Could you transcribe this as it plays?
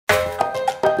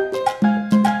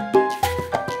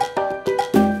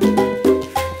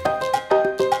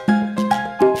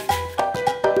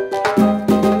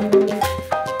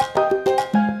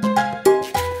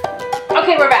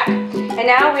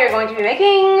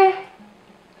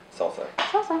Salsa.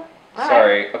 Salsa.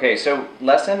 Sorry. Right. Okay, so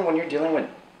lesson when you're dealing with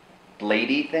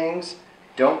lady things,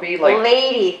 don't be like...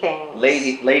 Lady things.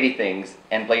 Lady things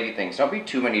and lady things. Don't be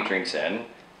too many drinks in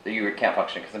that you can't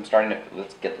function, because I'm starting to...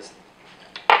 Let's get this...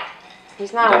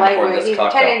 He's not a lightweight. He's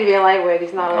pretending to be a lightweight.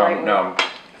 He's not a lightweight. No,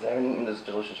 because I haven't eaten this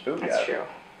delicious food yet. That's true.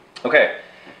 Okay,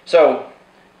 so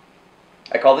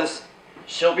I call this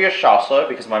Sylvia salsa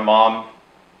because my mom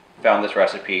found this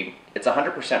recipe. It's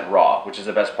 100% raw, which is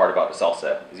the best part about the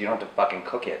salsa, is you don't have to fucking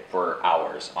cook it for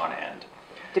hours on end.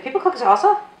 Do people cook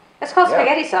salsa? It's called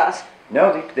spaghetti sauce.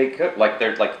 No, they cook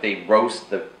they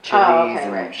roast the chilies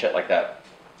and shit like that.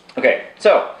 Okay,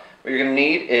 so what you're gonna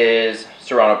need is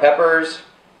serrano peppers,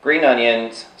 green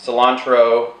onions,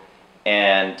 cilantro,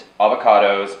 and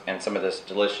avocados, and some of this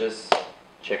delicious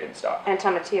chicken stock. And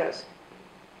tomatillos.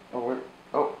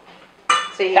 Oh.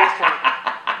 See,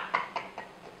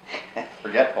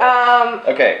 Forgetful.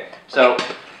 Okay, so...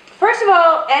 First of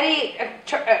all, Eddie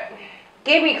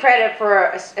gave me credit for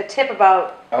a tip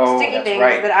about sticky things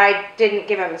that I didn't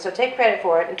give him. So take credit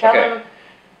for it and tell him...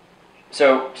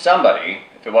 So somebody,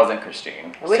 if it wasn't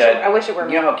Christine, I wish it were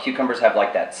me. You know how cucumbers have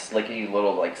like that slicky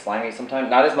little, like slimy sometimes?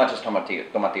 Not as much as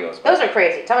tomatillos. Those are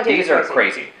crazy. These are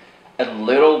crazy. A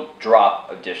little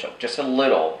drop of dish soap, just a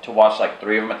little, to wash like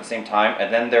 3 of them at the same time,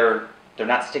 and then they're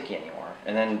not sticky anymore.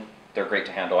 And then they're great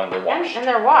to handle, and they're washed. And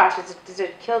they're washed. It's a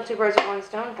kill 2 birds with 1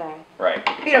 stone thing. Right.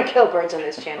 You don't kill birds on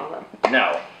this channel, though.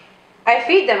 No. I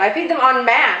feed them. I feed them en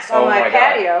masse on my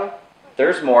patio. God.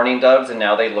 There's mourning doves, and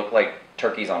now they look like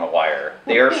turkeys on a wire.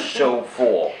 They are so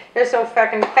full. They're so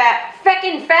feckin' fat.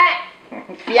 Feckin' fat!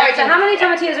 Alright, so how many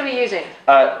tomatillos are we using?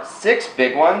 6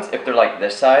 big ones, if they're like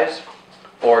this size,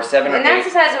 or 7 or 8. And that's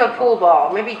the size of a pool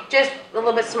ball. Maybe just a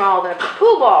little bit smaller than a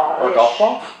pool ball. Or a golf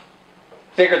ball?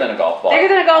 Bigger than a golf ball. Bigger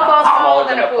than a golf ball, smaller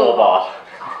than a pool ball.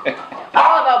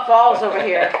 All about balls over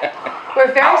here.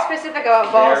 We're very specific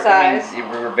about ball size.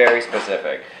 We're very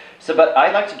specific. So, but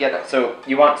I like to get, so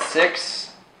you want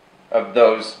 6 of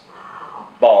those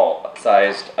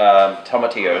ball-sized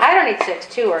tomatillos. I don't need 6.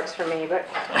 2 works for me, but...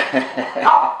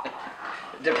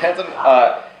 Depends on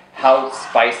how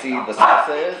spicy the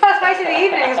salsa is. How spicy the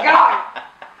evening is going.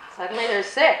 Suddenly there's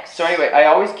 6. So anyway, I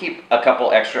always keep a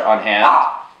couple extra on hand,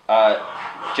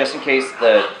 just in case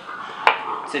the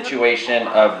situation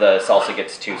of the salsa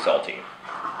gets too salty.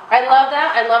 I love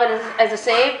that. I love it as a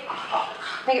save.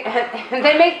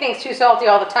 They make things too salty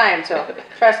all the time, so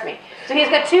trust me. So he's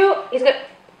got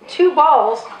 2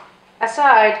 balls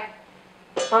aside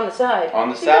on the side. On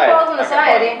the side. 2 balls on the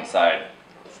side, Eddie. On the side.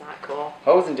 It's not cool.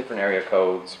 Hoes in different area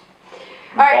codes.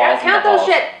 Alright, now count those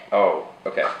shit. Oh,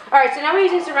 okay. Alright, so now we're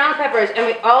using serrano peppers,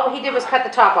 and all he did was cut the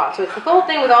top off. So it's the full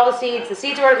thing with all the seeds. The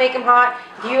seeds are what make them hot.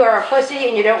 If you are a pussy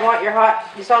and you don't want your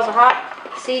salsa hot,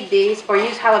 seed these, or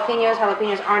use jalapenos.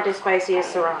 Jalapenos aren't as spicy as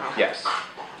serrano. Yes.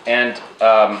 And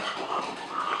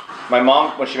my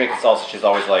mom, when she makes salsa, she's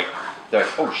always like,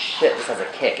 oh shit, this has a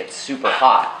kick. It's super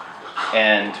hot.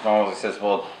 And my mom always says,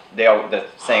 well, the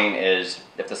saying is,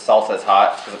 if the salsa is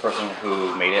hot, because the person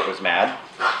who made it was mad.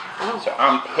 Oh. So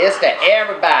I'm pissed at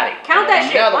everybody. Count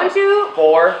that shit. 1, 2,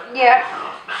 4. Yeah.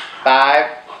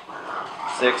 5,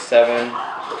 6, 7,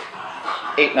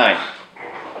 8, 9.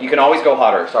 You can always go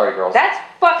hotter. Sorry, girls. That's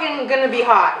fucking gonna be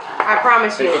hot. I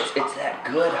promise you. It's that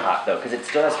good hot though, because it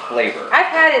still has flavor. I've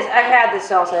had this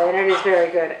salsa, and it is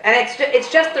very good. And it's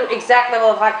just the exact level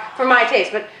of hot for my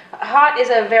taste. But hot is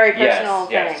a very personal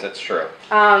thing. Yes, that's true.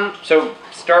 So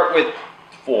start with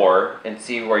 4 and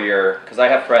see where you're, because I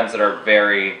have friends that are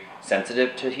very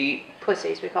sensitive to heat.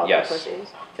 Pussies, we call them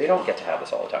pussies. They don't get to have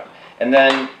this all the time. And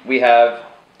then we have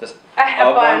this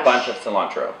one bunch of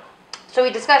cilantro. So we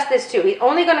discussed this too. He's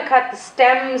only going to cut the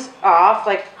stems off,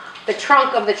 like the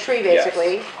trunk of the tree,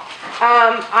 basically. Yes.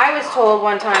 I was told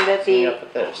one time that you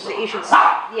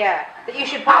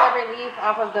should pull every leaf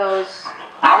off of those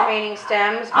remaining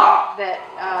stems. That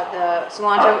the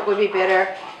cilantro would be bitter,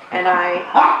 and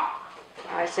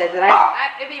I said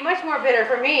that it'd be much more bitter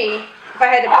for me if I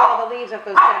had to pull all the leaves off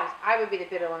those stems. I would be the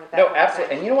bitter one at that point. No,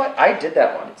 absolutely. And you know what? I did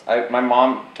that once. My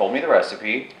mom told me the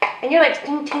recipe. And you're like,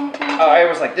 ting, ting, ting. Oh, I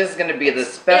was like, this is going to be the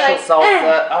special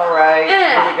salsa. All right,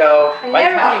 here we go. By the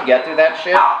time you get through that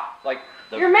shit, like...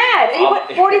 You're mad. And you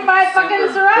put 45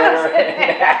 fucking serranos in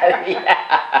there.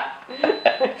 Yeah.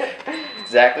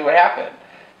 Exactly what happened.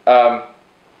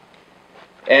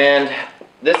 And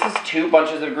this is 2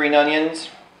 bunches of green onions.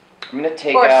 I'm going to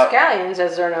take out... Or scallions,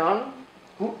 as they're known.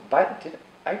 Did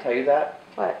I tell you that?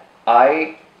 What?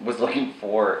 I was looking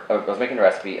for, I was making a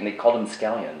recipe, and they called them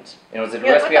scallions. And it was a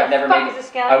recipe I've never made.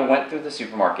 I went through the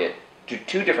supermarket, to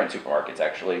 2 different supermarkets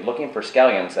actually, looking for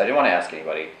scallions. I didn't want to ask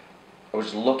anybody. I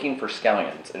was looking for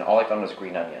scallions, and all I found was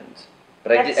green onions.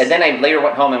 But and then I later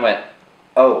went home and went,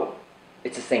 oh,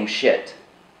 it's the same shit.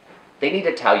 They need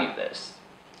to tell you this.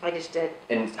 I just did.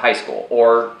 In high school,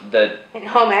 or in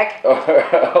home ec.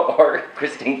 or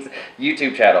Christine's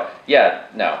YouTube channel. Yeah,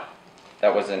 no,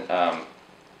 that wasn't.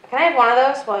 Can I have one of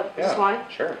those? Well, just one.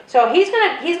 Sure. So he's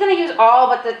gonna use all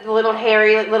but the little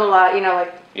hairy little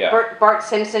Bart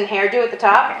Simpson hairdo at the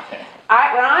top.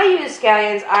 When I use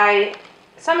scallions,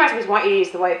 some recipes want you to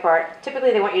use the white part.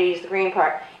 Typically, they want you to use the green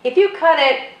part. If you cut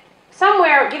it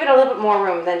somewhere, give it a little bit more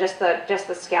room than just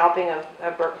the scalping of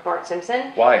Bart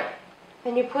Simpson. Why?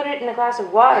 Then you put it in a glass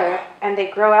of water, and they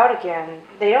grow out again.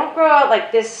 They don't grow out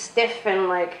like this stiff and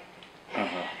like...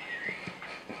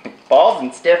 Balls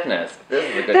and stiffness. This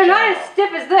is a good They're channel. not as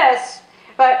stiff as this,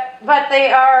 but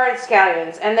they are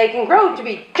scallions, and they can grow to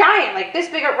be giant, like this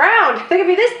big around. They can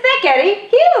be this thick, Eddie.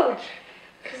 Huge!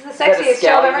 This is the sexiest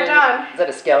show I've ever done. Is that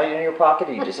a scallion in your pocket,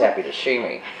 or are you just happy to shame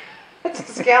me? It's a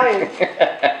scallion.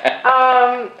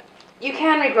 You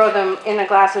can regrow them in a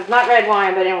glass of, not red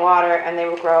wine, but in water, and they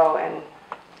will grow, and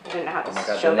I didn't know how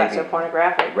to show that so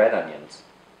pornographic. Red onions.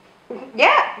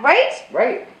 Yeah, right?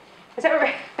 Right. Is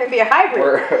that maybe a hybrid?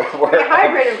 We're a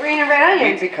hybrid of green and red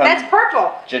onions. That's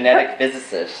purple. Genetic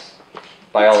physicists,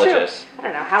 biologists. I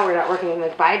don't know how we're not working in the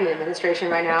Biden administration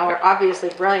right now. We're obviously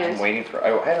brilliant. I'm waiting for...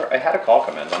 I had a call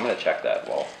come in. I'm going to check that.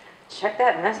 Well, check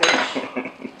that message.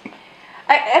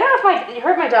 I don't know if you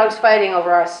heard my dogs fighting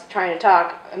over us trying to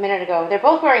talk a minute ago. They're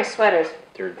both wearing sweaters.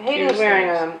 Hayden's wearing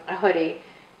a hoodie.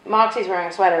 Moxie's wearing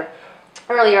a sweater.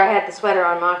 Earlier I had the sweater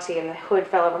on Moxie and the hood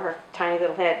fell over her tiny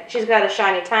little head. She's got a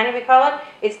shiny tiny, we call it.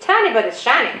 It's tiny, but it's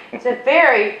shiny. It's a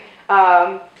very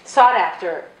sought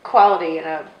after quality in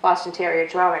a Boston Terrier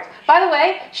Chihuahua mix. By the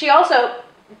way,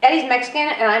 Eddie's Mexican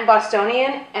and I'm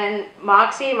Bostonian, and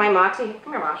Moxie,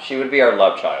 come here, Mom. She would be our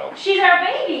love child. She's our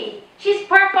baby. She's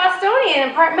part Bostonian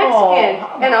and part Mexican,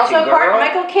 and also part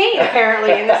Michael Caine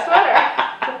apparently in the sweater.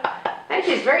 And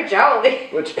she's very jolly.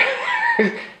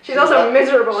 She's also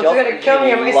miserable. She's going to kill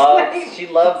me in my sleep. She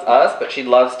loves us, but she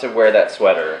loves to wear that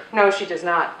sweater. No, she does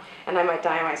not, and I might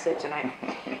die in my sleep tonight.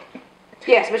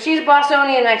 Yes, but she's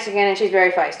Bostonian Mexican, and she's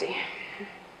very feisty.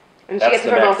 And she gets it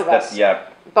for both of us. Yeah.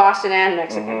 Boston and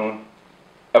Mexican. Mm-hmm.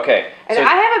 Okay. And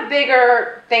I have a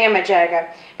bigger thingamajigga,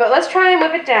 but let's try and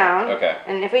whip it down. Okay.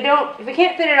 And if we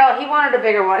can't fit it all, he wanted a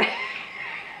bigger one.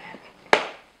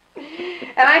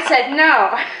 And I said,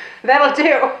 no, that'll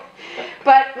do.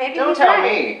 But maybe Don't he's tell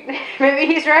right. me. Maybe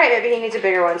he's right. Maybe he needs a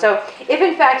bigger one. So if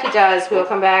in fact he does, we'll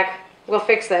come back. We'll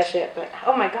fix that shit. But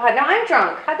oh my God, now I'm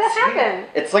drunk. How'd that happen?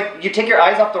 It's like you take your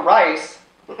eyes off the rice.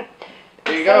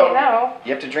 There you go. You know.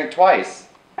 You have to drink twice.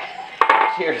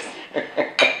 Cheers. Oh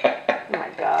my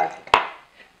God.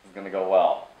 It's gonna go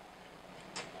well.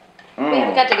 We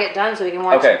haven't got to get done so we can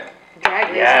watch Drag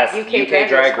Race. Yes, UK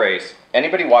Drag Race.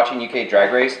 Anybody watching UK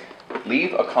Drag Race,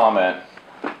 leave a comment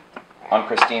on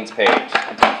Christine's page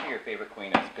and tell me who your favorite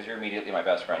queen is, because you're immediately my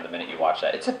best friend the minute you watch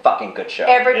that. It's a fucking good show.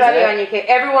 Everybody on UK,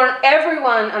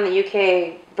 everyone on the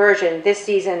UK version this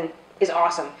season is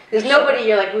awesome. There's nobody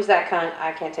you're like, who's that cunt?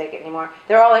 I can't take it anymore.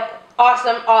 They're all like,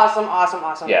 awesome, awesome, awesome,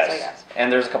 awesome. Yes. So yes. And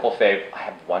there's a couple fave. I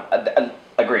have one.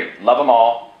 Agreed. Love them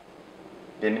all.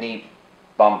 Bimini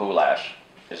Bambulash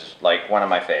is like one of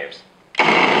my faves.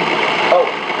 Oh.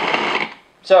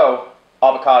 So,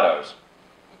 avocados.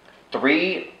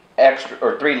 3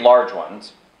 large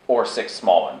ones or 6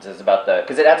 small ones is about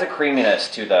because it adds a creaminess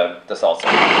to the salsa.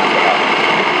 I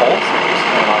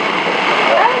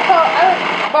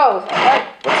like both.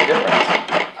 What's the difference?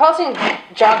 Pulsing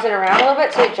jogs it around a little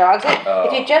bit, so it jogs it. Oh.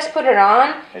 If you just put it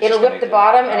on, it'll whip the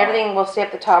bottom and everything will stay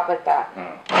up the top like that.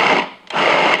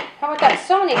 How about that?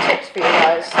 So many tips for you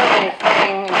guys. So many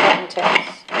fucking important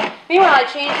tips. Meanwhile, I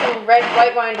changed from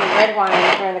white wine to red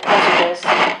wine during the course of this.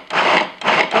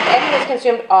 And Eddie has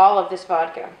consumed all of this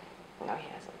vodka. No, he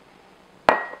hasn't.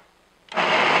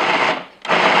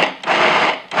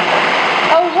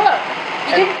 Oh, look.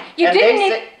 You didn't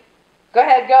need... Go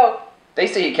ahead, go. They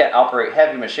say you can't operate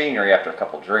heavy machinery after a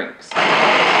couple drinks. It's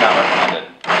not recommended.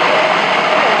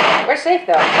 We're safe,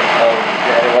 though.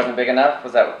 Oh, it wasn't big enough?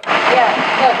 Was that...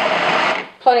 Yeah, look.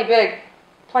 Plenty big.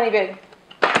 Plenty big.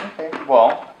 Okay,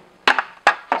 well...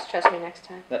 Just trust me next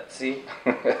time. Let's see.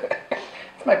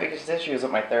 That's my biggest issue is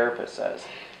what my therapist says.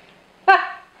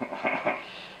 That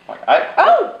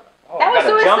was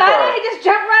suicide. He just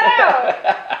jumped right out.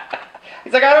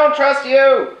 He's like, I don't trust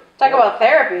you. Talk about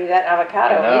therapy. That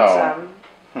avocado needs some.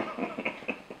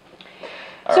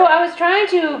 So I was trying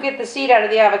to get the seed out of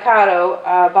the avocado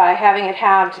by having it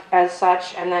halved as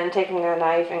such, and then taking a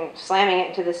knife and slamming it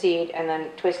into the seed, and then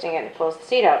twisting it and it pulls the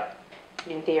seed out.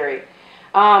 In theory,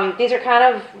 These are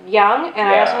kind of young, and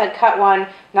I Yeah. also had cut one,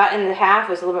 not in the half,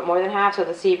 it was a little bit more than half, so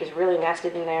the seed was really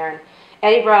nested in there. And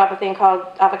Eddie brought up a thing called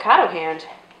avocado hand.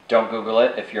 Don't Google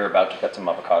it if you're about to cut some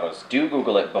avocados. Do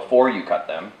Google it before you cut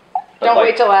them. But Don't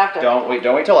wait till after. Don't wait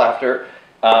till after.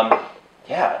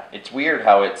 Yeah, it's weird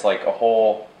how it's like a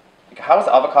whole. Like, how's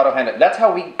avocado hand? That's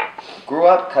how we grew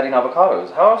up cutting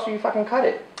avocados. How else do you fucking cut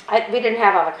it? We didn't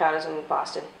have avocados in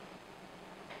Boston.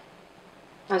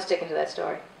 I'm sticking to that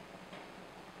story.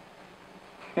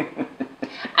 I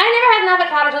never had an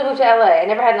avocado until I moved to LA. I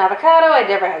never had an avocado. I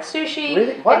never had sushi.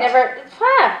 Really? What?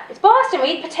 It's Boston. We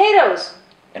eat potatoes.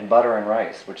 And butter and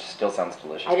rice, which still sounds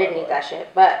delicious. I didn't eat that shit,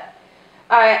 but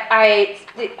I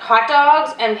ate hot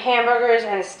dogs and hamburgers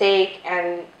and steak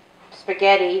and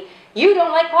spaghetti. You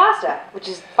don't like pasta, which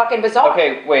is fucking bizarre.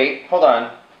 Okay, wait, hold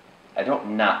on. I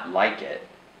don't not like it.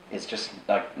 It's just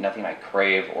like nothing I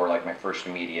crave or like my first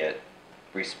immediate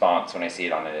response when I see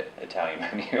it on an Italian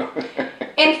menu.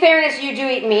 In fairness, you do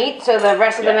eat meat, so the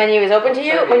rest of the menu is open to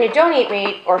you. Sure. When you don't eat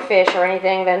meat or fish or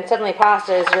anything, then suddenly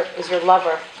pasta is your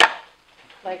lover.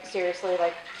 Like, seriously,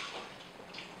 like...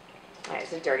 Alright,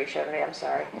 it's a dirty show today, I'm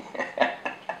sorry.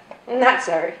 I'm not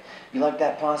sorry. You like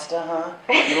that pasta, huh?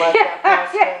 You like that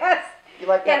pasta? Yes. You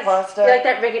like that pasta? You like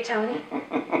that rigatoni?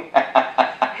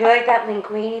 You like that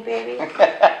linguine, baby?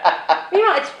 You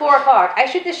know, it's 4 o'clock. I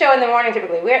shoot the show in the morning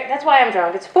typically. That's why I'm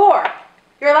drunk. It's 4.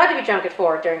 You're allowed to be drunk at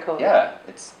 4 during COVID. Yeah,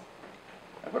 it's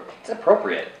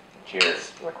appropriate.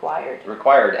 Cheers.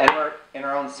 Required. And we're in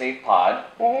our own safe pod.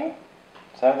 Mm-hmm.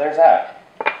 So there's that.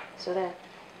 So then.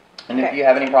 And if you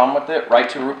have any problem with it, write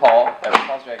to RuPaul at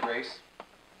RuPaul's Drag Race.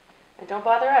 And don't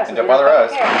bother us. And don't bother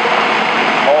us.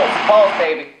 Care. Pulse,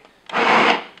 baby.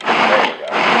 There we go.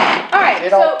 All right.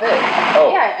 It all fit. Oh.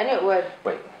 Yeah, I knew it would.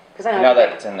 Wait. Because I know Now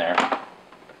that it's in there.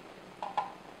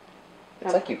 It's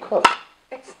No. like you cooked.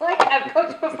 It's like I've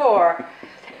cooked before.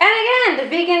 And again, the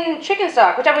vegan chicken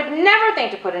stock, which I would never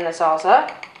think to put in a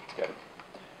salsa. It's good.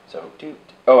 So,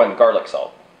 and garlic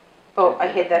salt. Oh, I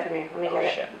hid that from you. Let me get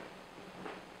it. Shit.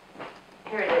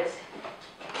 Here it is.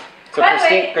 So By the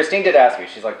way- Christine did ask me.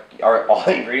 She's like, "Are all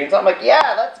the ingredients?" I'm like,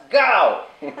 "Yeah, let's go."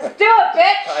 Let's do it,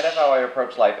 bitch! Kind of how I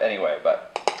approach life anyway,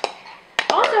 but.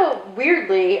 Also,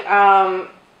 weirdly,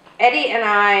 Eddie and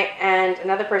I and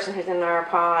another person who's in our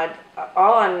pod,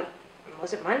 all on,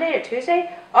 was it Monday or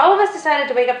Tuesday? All of us decided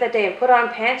to wake up that day and put on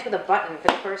pants with a button for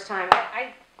the first time.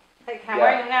 I'm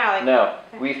wearing them now. Like, No,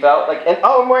 we felt like,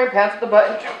 I'm wearing pants with a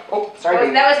button. Oh, sorry.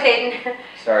 that was Hayden.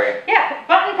 Sorry. Yeah,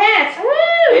 button pants.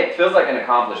 Woo! It feels like an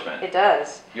accomplishment. It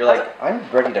does. You're like, I'm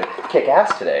ready to kick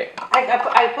ass today.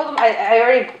 I pulled them.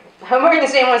 I'm wearing the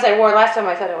same ones I wore last time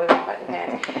I said I was wearing button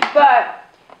pants.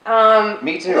 But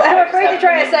Me too. I'm afraid to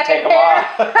try a second take 'em pair.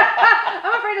 off.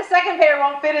 I'm afraid a second pair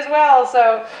won't fit as well.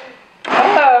 So.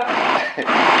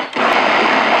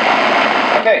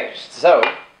 Okay, so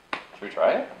should we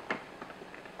try it?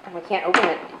 We can't open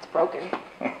it. It's broken.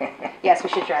 Yes, we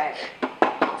should try it.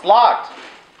 It's locked.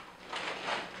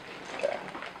 Okay.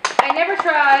 I never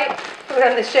try food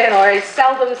on this channel, or I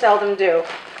seldom do.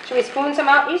 Should we spoon some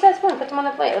out? Use that spoon. Put them on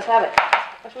the plate. Let's have it.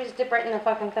 Or should we just dip right in the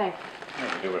fucking thing? We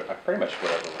can do it pretty much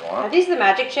whatever we Are want. these the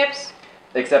magic chips?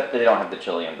 Except they don't have the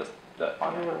chili and the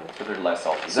on it, so they're less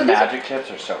salty. So The this- magic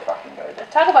chips are so fucking good.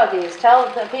 Talk about these. Tell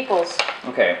the peoples.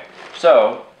 Okay,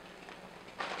 so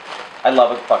I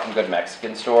love a fucking good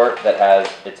Mexican store that has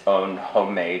its own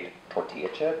homemade tortilla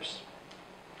chips.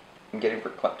 I'm getting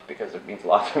verklempt because it means a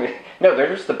lot to me. No,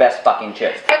 they're just the best fucking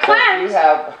chips.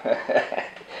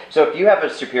 So if you have a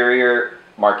Superior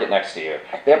Market next to you,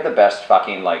 they have the best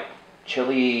fucking like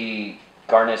chili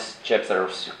garnish chips that are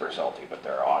super salty, but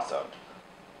they're awesome.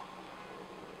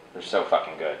 They're so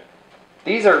fucking good.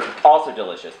 These are also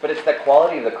delicious, but it's the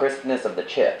quality of the crispness of the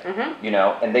chip, you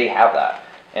know, and they have that.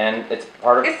 And it's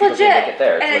part of It's because legit. they make it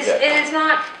there. It's and legit. it's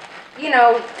not, you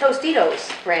know,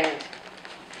 Tostitos brand.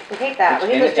 We hate that. We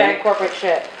hate this giant corporate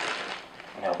shit.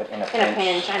 No, but in a In a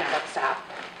pinch. I know. Let's stop.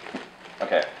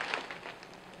 Okay.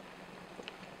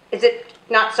 Is it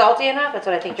not salty enough? That's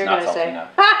what I think you're going to say. Enough.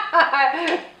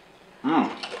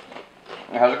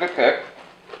 It has a good kick.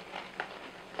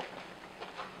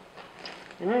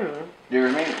 Do you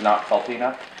mean not salty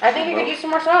enough? I think you could use some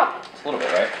more salt. It's a little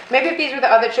bit, right? Maybe if these were the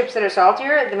other chips that are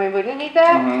saltier, then we wouldn't need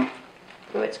that.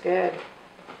 Oh, it's good.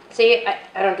 See,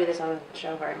 I don't do this on the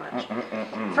show very much.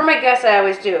 For my guests, I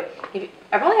always do.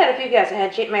 I've only had a few guests. I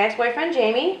had my ex-boyfriend,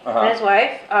 Jamie, and his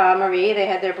wife, Marie. They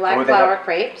had their black flour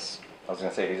crepes. I was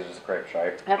going to say, these are just crepes,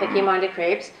 right? They came on and did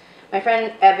crepes. My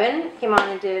friend, Evan, came on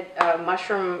and did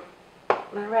mushroom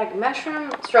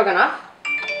stroganoff.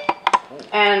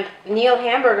 And Neil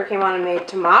Hamburger came on and made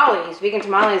tamales, vegan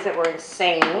tamales that were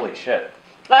insane. Holy shit.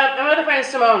 My other friend is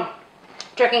Simone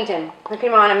Turkington, who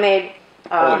came on and made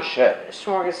Holy shit. a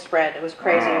smorgasbord. It was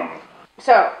crazy.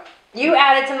 So, you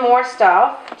added some more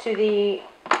stuff to the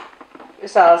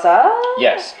salsa.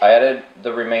 Yes, I added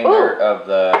the remainder of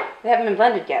the... They haven't been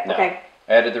blended yet. No. Okay.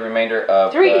 I added the remainder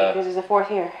of 3, the... because there's a 4th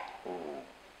here. Ooh.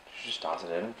 Just toss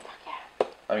it in. Fuck yeah.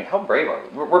 I mean, how brave are we?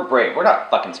 We're brave. We're not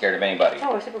fucking scared of anybody.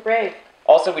 Oh, we're super brave.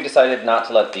 Also, we decided not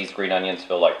to let these green onions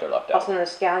feel like they're left out. Also known as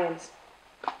scallions.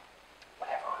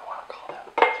 Whatever we want to call them.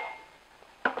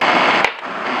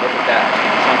 Look at that.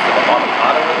 Chunks of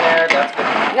avocado in there. That's good.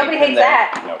 Nobody hates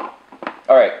that. Nope.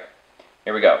 Alright.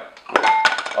 Here we go.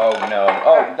 Oh no.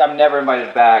 Oh, I'm never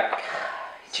invited back.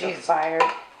 Jeez. So fired.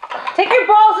 Take your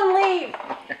balls and leave.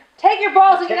 Take your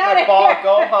balls and get out of ball, here.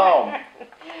 go home.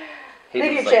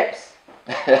 Leave your chips.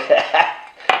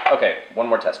 Okay, one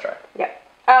more test try. Yep.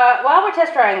 While we're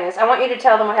test trying this, I want you to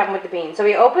tell them what happened with the beans. So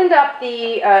we opened up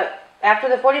the, after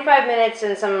the 45 minutes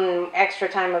and some extra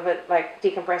time of it, like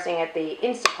decompressing at the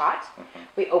Instapot,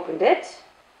 we opened it.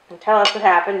 And tell us what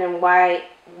happened and why,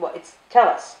 tell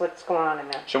us what's going on in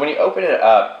there. So when you open it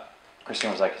up,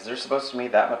 Christine was like, is there supposed to be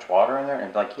that much water in there? And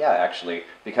I'm like, yeah, actually,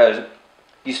 because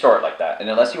you store it like that. And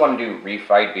unless you want to do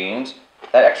refried beans,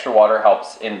 that extra water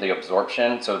helps in the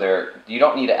absorption. So you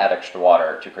don't need to add extra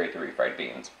water to create the refried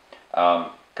beans.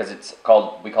 Because it's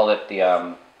called, we call it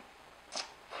the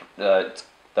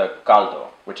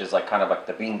caldo, which is like kind of like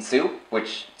the bean soup,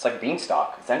 which it's like bean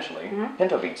stock, essentially,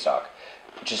 pinto bean stock.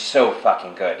 Which is so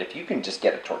fucking good. If you can just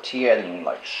get a tortilla and you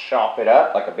like chop it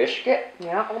up like a biscuit.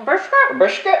 Yeah, a biscuit. A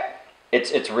biscuit.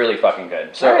 It's really fucking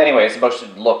good. So anyway, it's supposed to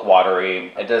look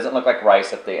watery. It doesn't look like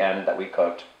rice at the end that we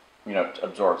cooked. You know, it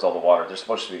absorbs all the water. There's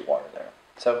supposed to be water there.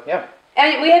 So yeah.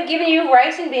 And we have given you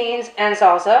rice and beans and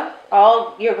salsa.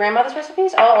 All your grandmother's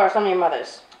recipes? All or some of your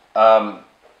mother's? Salsa,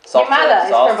 your mother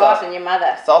is salsa, from Boston, your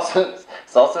mother.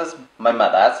 Salsa's my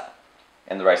mother's,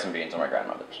 and the rice and beans are my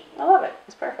grandmother's. I love it.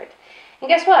 It's perfect. And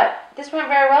guess what? This went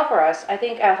very well for us. I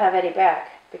think I'll have Eddie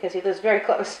back because he lives very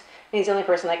close. And he's the only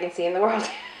person I can see in the world.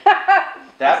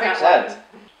 That makes sense.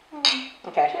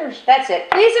 Okay. Cheers. That's it.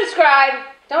 Please subscribe.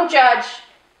 Don't judge.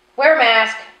 Wear a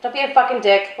mask. Don't be a fucking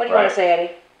dick. What do you want to say,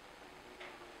 Eddie?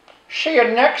 See you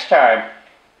next time.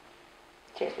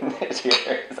 Cheers.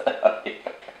 Cheers.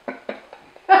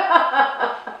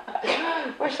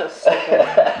 We're so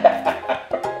stupid.